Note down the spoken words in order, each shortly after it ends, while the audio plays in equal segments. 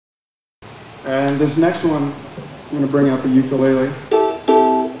And this next one, I'm going to bring out the ukulele.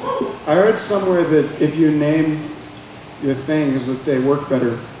 I heard somewhere that if you name your things, that they work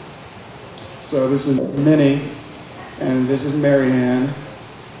better. So this is Minnie, and this is Mary Ann,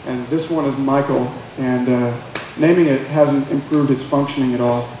 and this one is Michael, and naming it hasn't improved its functioning at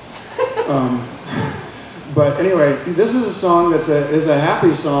all. But anyway, this is a song that is a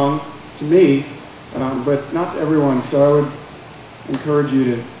happy song to me, but not to everyone, so I would encourage you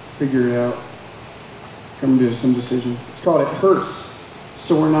to figure it out, come to some decision. It's called It Hurts,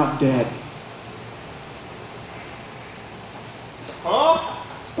 So We're Not Dead. Huh?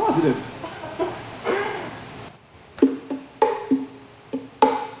 It's positive.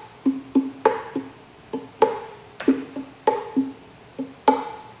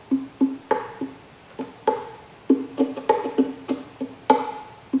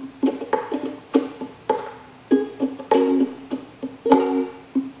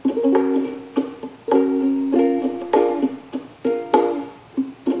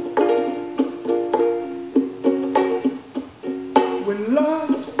 When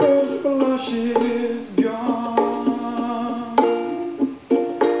love's first blush is gone,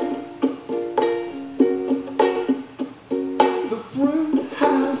 the fruit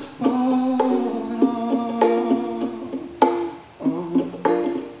has fallen off.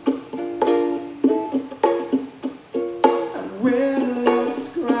 And we're left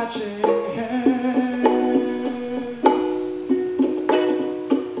scratching